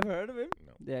him. Never heard of him?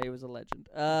 No. Yeah, he was a legend.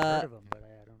 Heard of him, but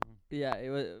I don't know. Yeah, it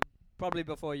was probably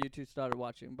before you two started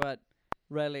watching, but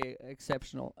really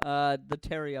exceptional. The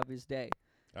Terry of his day.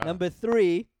 Ah, Number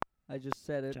 3, I just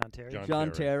said it. John Terry.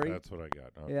 John Terry. That's what I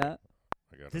got. Okay. Yeah.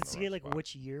 I got it Did in the see right like spot.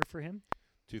 which year for him?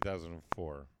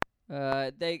 2004.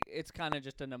 It's kind of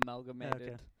just an amalgamated.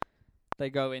 Okay. They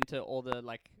go into all the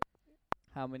like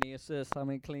how many assists, how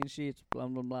many clean sheets, blah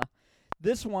blah blah.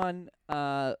 This one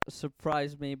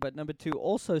surprised me, but number 2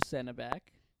 also center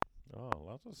back. Oh,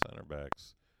 lots of center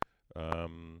backs.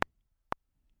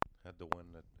 Had to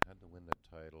win the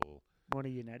title. One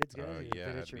of United's guys? Or yeah,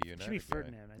 had Vidic to or- be Should be United guy.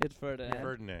 Ferdinand. I It's Ferdinand. Yeah.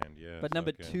 Ferdinand, yes. But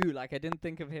number okay. 2, like I didn't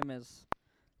think of him as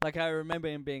like I remember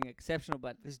him being exceptional,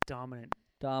 but He's dominant.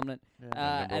 dominant.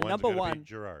 Yeah. and one's number gotta be 1,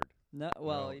 Gerard. no,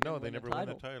 well, no, he didn't they win never the won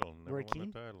the title. title. Never Roy won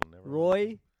Keane? the title. Never won Roy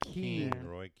the Keane. Yeah.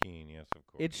 Roy Keane, yes, of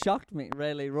course. It shocked me,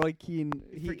 really. Roy Keane.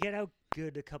 You forget how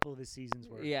good a couple of his seasons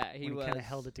were. Yeah, he when was. kind of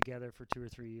held it together for 2 or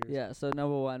 3 years. Yeah, so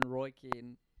number 1, Roy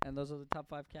Keane, and those are the top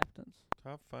 5 captains.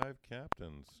 Top 5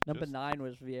 captains. Number Just- 9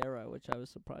 was Vieira, which I was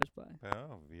surprised by.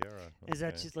 Oh, Vieira. Is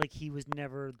that okay. just like he was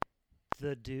never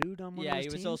the dude on one Yeah, of he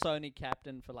those was teams? also only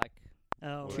captain for like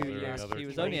Oh, Was 2 there years. another He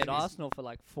was Chelsea only at guy? Arsenal for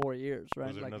like 4 years, right?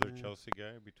 Was there Like, another Yeah. Chelsea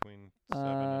guy between 7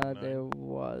 and 9? there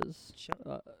was.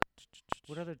 Chel-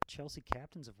 what other Chelsea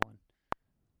captains have won?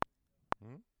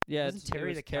 Hmm? Yeah, Wasn't it's- it Terry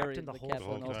was the captain the The whole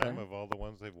whole all time time. of all the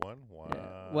ones they've won? Wow.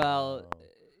 Yeah. Well,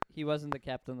 he wasn't the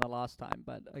captain the last time,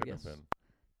 but I Couldn't guess have been.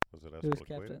 Was it who was Azpilicueta?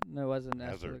 captain? No, it wasn't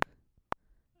Hazard.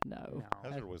 Azpilicueta. No.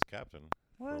 Hazard was captain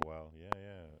for a What? while. Yeah,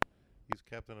 yeah. He's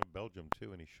captain of Belgium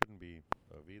too, and he shouldn't be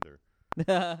of either.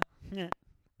 Yeah.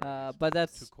 But Too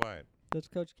that's quiet.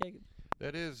 Coach Kagan.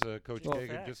 That is Coach Well, Kagan.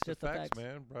 facts. Just Just the the facts, facts.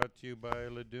 man. Brought to you by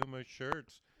Laduma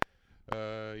Shirts.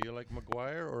 You like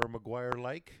Maguire or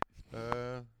Maguire-like?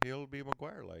 He'll be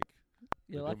Maguire-like.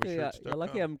 You're LaDumaShirts.com.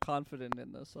 lucky I'm confident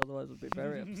in this, otherwise I'd be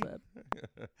very upset.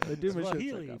 The Duma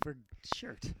Swahili shirts for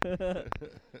shirt.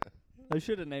 I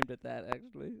should have named it that,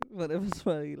 actually. Whatever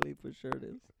Swahili for shirt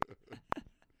is.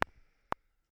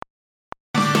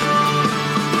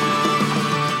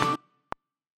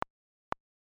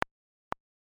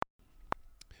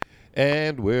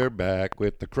 And we're back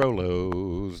with the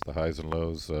Crolos, the highs and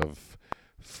lows of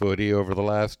footy over the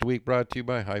last week, brought to you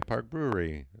by High Park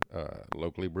Brewery.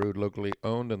 Locally brewed, locally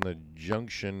owned in the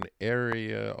Junction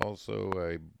area. Also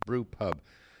a brew pub,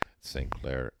 St.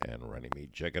 Clair and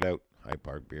Runnymede. Check it out. High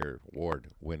Park Beer,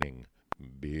 award-winning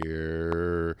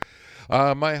beer.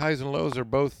 My highs and lows are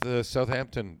both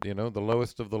Southampton, the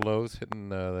lowest of the lows, hitting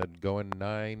that going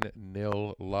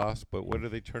 9-0 loss. But what do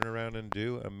they turn around and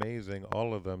do? Amazing.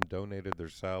 All of them donated their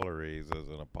salaries as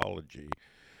an apology.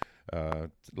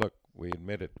 Look, we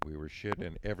admit it. We were shit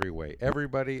in every way.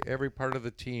 Everybody, every part of the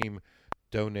team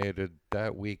donated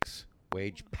that week's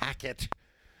wage packet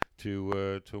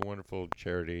to a wonderful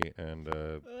charity and,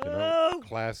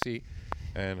 classy.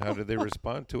 And how did they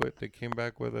respond to it? They came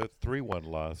back with a 3-1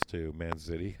 loss to Man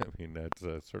City. I mean, that's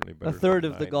certainly better. A third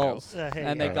than of the 9-0. goals. Hey,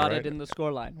 And they got right. it in the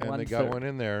scoreline. And one they got third. one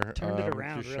in there. Turned it which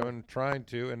around, is really. showing, trying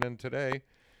to. And then today,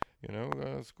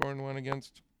 scoring one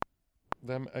against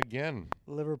them again.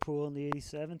 Liverpool in the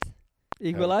 87th.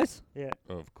 Equalize? Yeah.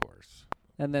 Of course.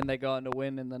 And then they go on to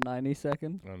win in the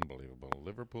 92nd. Unbelievable.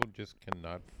 Liverpool just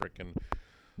cannot frickin'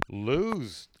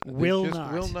 lose. Will they just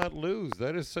not. will not lose.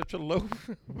 That is such a low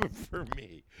for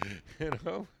me.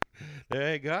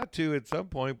 They got to at some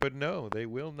point, but no, they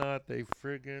will not. They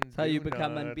friggin' That's how you do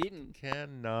become not, unbeaten.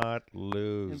 Cannot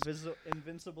lose.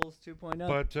 Invincibles 2.0.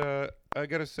 But I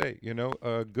gotta say,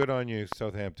 good on you,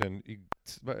 Southampton.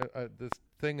 This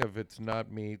thing of it's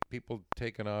not me, people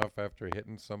taking off after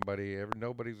hitting somebody,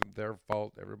 nobody's their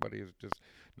fault. Everybody is just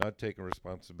not taking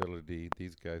responsibility.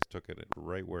 These guys took it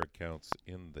right where it counts,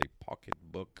 in the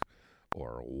pocketbook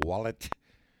or wallet,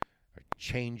 or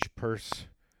change purse.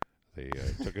 They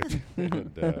took it,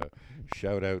 and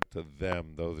shout out to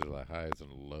them. Those are the highs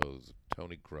and lows of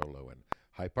Tony Crollo and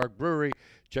High Park Brewery.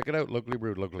 Check it out, locally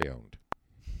brewed, locally owned.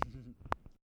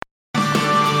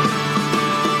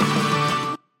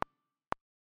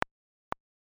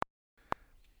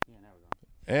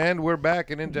 And we're back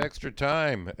and into extra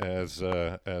time as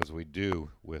we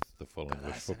do with the Full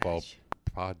English Football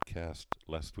Podcast,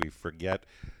 lest we forget.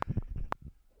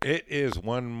 It is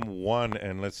 1-1,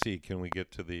 and let's see, can we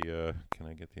get to the can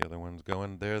I get the other ones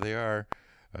going? There they are.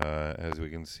 As we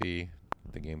can see,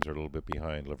 the games are a little bit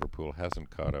behind. Liverpool hasn't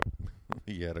caught up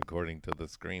yet, according to the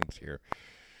screens here.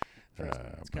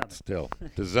 But still,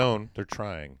 the zone, they're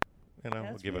trying.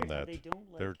 We'll give them that.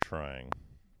 They're trying.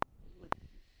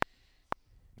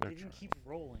 They didn't keep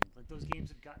rolling. Like those games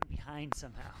had gotten behind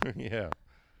somehow. Yeah.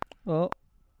 Well,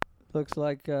 looks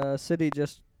like City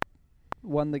just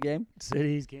won the game.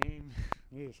 City's game.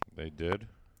 They did.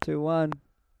 2-1.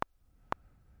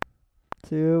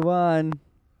 2-1.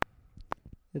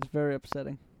 It's very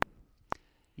upsetting.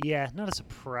 Yeah, not a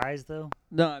surprise though.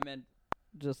 No, I meant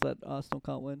just that Arsenal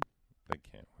can't win. They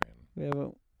can't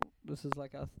win. This is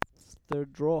like our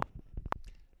third draw.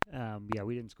 Yeah,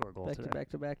 we didn't score a goal Back today. to back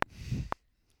to back.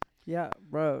 Yeah,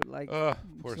 bro. Like, Poor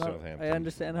it's not- Southampton. I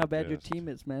understand how bad your Pissed. team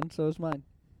is, man. So is mine.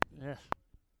 Ugh.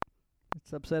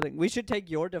 It's upsetting. We should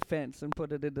take your defense and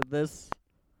put it into this.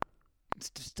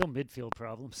 It's still midfield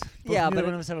problems. Yeah, neither but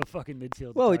one of us have a fucking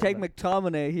midfield. Well, to we talk take about.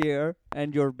 McTominay here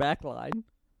and your back line.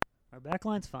 Our back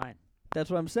line's fine. That's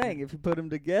what I'm saying. If you put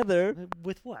them together,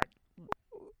 With what?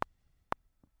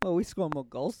 well, we score more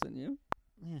goals than you.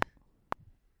 Yeah.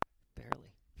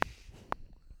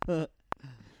 Barely.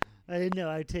 I didn't know.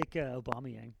 I'd take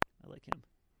Aubameyang. I like him.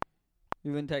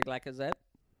 You wouldn't take Lacazette?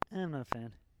 I'm not a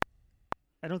fan.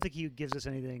 I don't think he gives us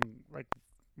anything like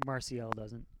Martial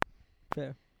doesn't.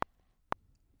 Fair.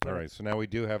 All right, so now we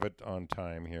do have it on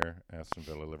time here. Aston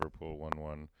Villa, Liverpool,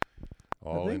 1-1.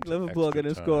 All I think into Liverpool are extra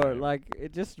going to score. time, Like,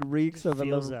 it just reeks It of a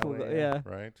feels that Liverpool. way, yeah.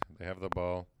 right? They have the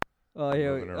ball. Oh,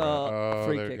 here moving we around. go. Oh,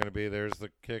 Free they're kick. going to be. There's the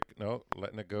kick. No,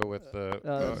 letting it go with the.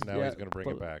 Now yeah, he's going to bring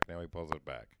pull it it. back. Now he pulls it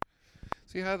back.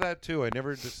 See how that too? I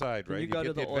never decide. Can Right? you go to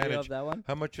get the the audio advantage. of that one?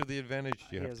 How much of the advantage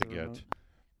do you He have has to the get? remote.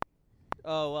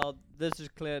 Oh, well, this is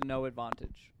clear no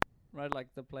advantage. Right? Like,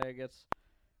 the player gets...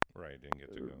 Right, didn't get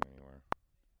to go anywhere.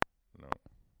 No.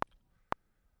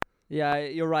 Yeah,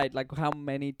 you're right. Like, how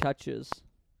many touches?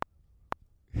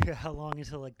 How long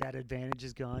until like that advantage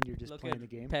is gone? You're just Look playing at the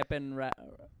game. Pep and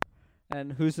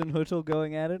Husen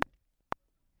going at it.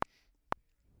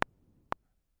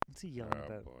 What's he yelling Oh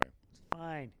about? boy. It's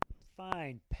fine. It's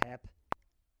fine, Pep.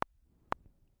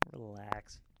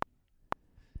 Relax.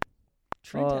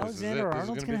 Trent Oh. This is it. Alexander This is Arnold's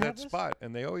gonna be gonna have that this? spot,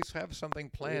 and they always have something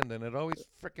planned, and it always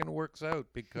frickin' works out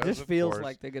because This of feels course,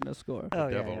 like they're going to score. Oh,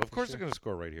 the yeah, devil. yeah, Of for course sure. they're going to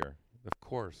score right here. Of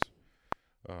course.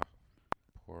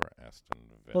 Poor Aston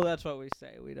Villa. Well, that's what we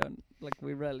say. We don't... Like,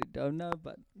 we really don't know,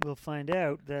 but... We'll find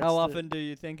out. That's How the- often do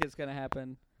you think it's going to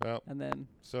happen? Well, And then...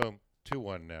 so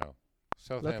 2-1 now.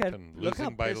 Look Southampton how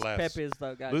losing by pissed less. Pep is,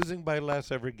 though, guys. Losing by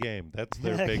less every game. That's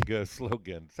their big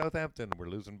slogan. Southampton, we're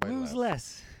losing by Lose less.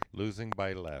 less. Losing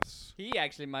by less. He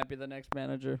actually might be the next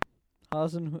manager.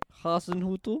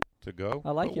 Hasenhuttl? To go?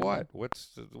 I like But him, what? What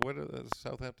does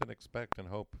Southampton expect and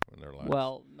hope in their lives?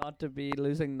 Well, not to be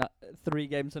losing 3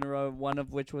 games in a row, one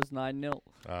of which was 9-0.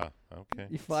 Okay.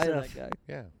 You fire Tough. that guy.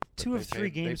 Yeah. but 2 they of 3 paid- they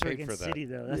games were paid for against that. City,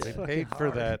 though. That's They fucking paid for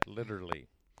hard. that, literally.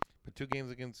 But 2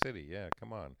 games against City. Yeah,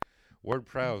 come on.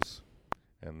 Ward-Prowse.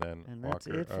 And then And that's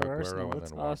Walker, it for Aguero, Arsenal. and Let's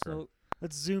then Walker. Arsenal,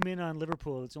 Let's zoom in on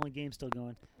Liverpool. It's the only game still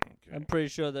going. Okay. I'm pretty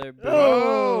sure they're...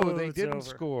 Oh, Oh, they it's didn't over.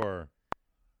 score.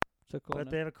 It's a corner.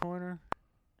 But they have a corner.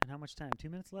 And how much time? 2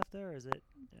 minutes left there? Or is it?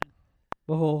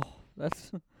 Oh,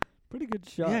 that's a pretty good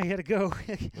shot. Yeah, you had to go.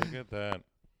 Look at that.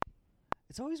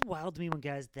 It's always wild to me when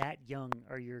guys that young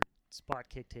are your spot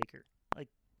kick taker. Like,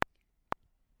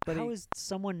 But how he- is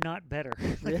someone not better?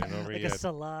 Yeah. And over like yet. a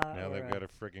Salah. Now or they've got a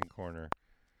friggin' corner.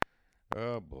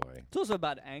 Oh, boy. It's also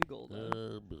about angle,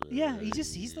 though. Yeah,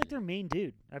 he's like their main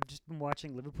dude. I've just been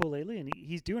watching Liverpool lately, and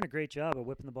he's doing a great job of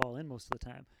whipping the ball in most of the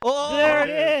time. Oh, There it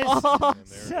is! Oh, And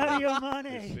there it Sadio You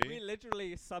Mane. see? we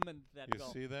literally summoned that You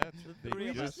goal. see that? The three They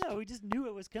of just No, we just knew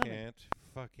it was coming. can't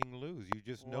fucking lose. You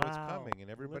just know it's Wow. coming, and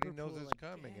everybody knows Liverpool it's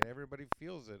coming, and again. everybody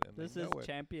feels it, and This they is know it,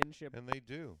 championship. and they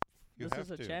do. You This have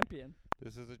is a to. champion.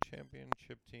 This is a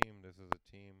championship team. This is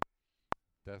a team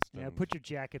destined. Yeah, put your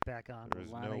jacket back on, There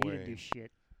is Lana. no You didn't do way.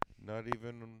 shit. Not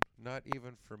even Not this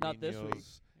week.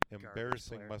 Firmino's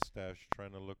embarrassing player. mustache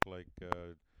trying to look like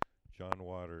John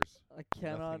Waters. I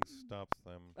cannot. Nothing stops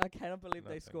them. I cannot believe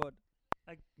they Nothing. scored.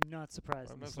 I'm not surprised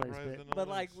I'm in the not slightest surprised bit. in the But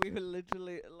like least. we were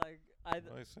literally like I.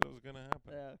 I said it was gonna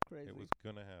happen. Yeah, crazy. It was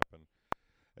gonna happen.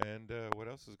 And what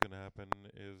else is gonna happen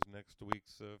is next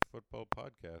week's football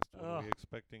podcast. What are we Ugh.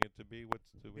 expecting it to be? Do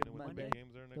we Good know what the Monday. big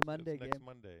games are next? Monday it's next game.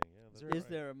 Monday. Yeah, Is that's Is right.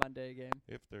 there a Monday game?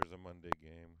 If there's a Monday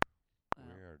game,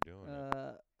 we are doing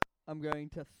it. I'm going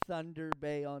to Thunder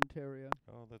Bay, Ontario.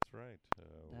 Oh, that's right.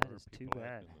 That where are is too people at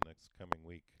bad. in the next coming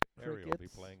week? Ariel will be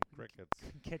Crickets. playing crickets.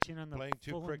 Catch in on the Playing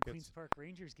two Fulham crickets. Queens Park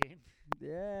Rangers game.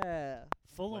 Yeah.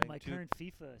 Fulham, Playing my two- current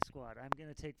FIFA squad. I'm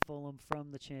going to take Fulham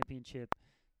from the championship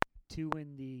to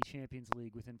win the Champions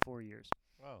League within 4 years.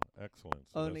 Oh, excellent.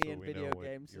 So Only that's what in we video know what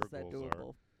games your is that goals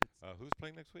doable. are. Who's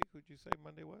playing next week? Who'd you say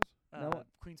Monday was? No.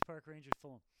 Queens Park Rangers,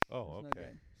 Fulham. Oh, There's no okay.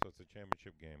 game. So it's a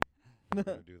championship game. We're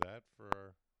going to do that for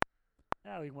our...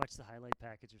 Oh, we can watch the highlight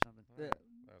package or something. Yeah,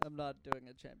 That's I'm not doing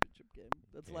a championship game.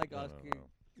 That's Yeah, like no, asking. no.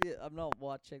 Yeah, I'm not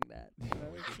watching that. You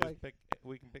know? We It's can like just pick.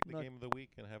 We can pick the not- game of the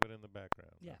week and have it in the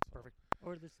background. Yeah, that's all. perfect.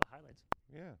 Or at least the highlights.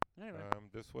 Yeah. Anyway.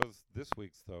 This was this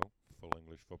week's though Full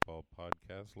English Football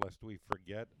Podcast. Lest we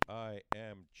forget, I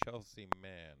am Chelsea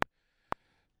man.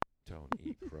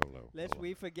 Tony Crollo. lest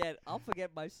we forget. I'll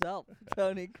forget myself.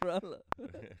 Tony Crowler.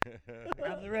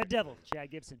 I'm the Red Devil,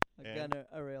 Chad Gibson. And- Gunner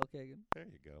Ariel Kagan. There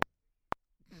you go.